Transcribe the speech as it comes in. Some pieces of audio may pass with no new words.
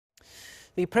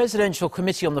The Presidential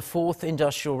Committee on the Fourth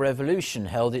Industrial Revolution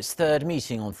held its third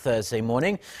meeting on Thursday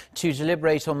morning to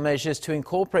deliberate on measures to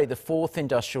incorporate the Fourth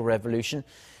Industrial Revolution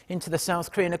into the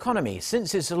South Korean economy.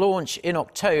 Since its launch in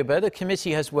October, the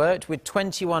committee has worked with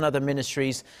 21 other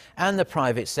ministries and the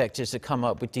private sector to come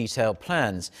up with detailed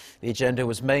plans. The agenda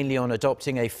was mainly on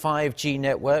adopting a 5G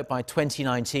network by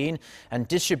 2019 and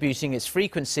distributing its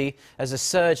frequency, as a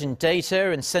surge in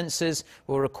data and sensors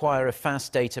will require a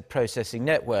fast data processing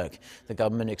network. The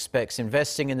government expects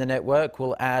investing in the network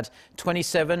will add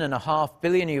 $27.5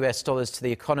 billion to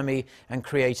the economy and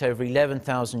create over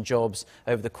 11,000 jobs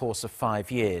over the course of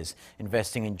 5 years.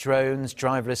 Investing in drones,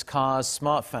 driverless cars,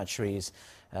 smart factories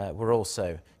were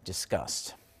also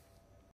discussed.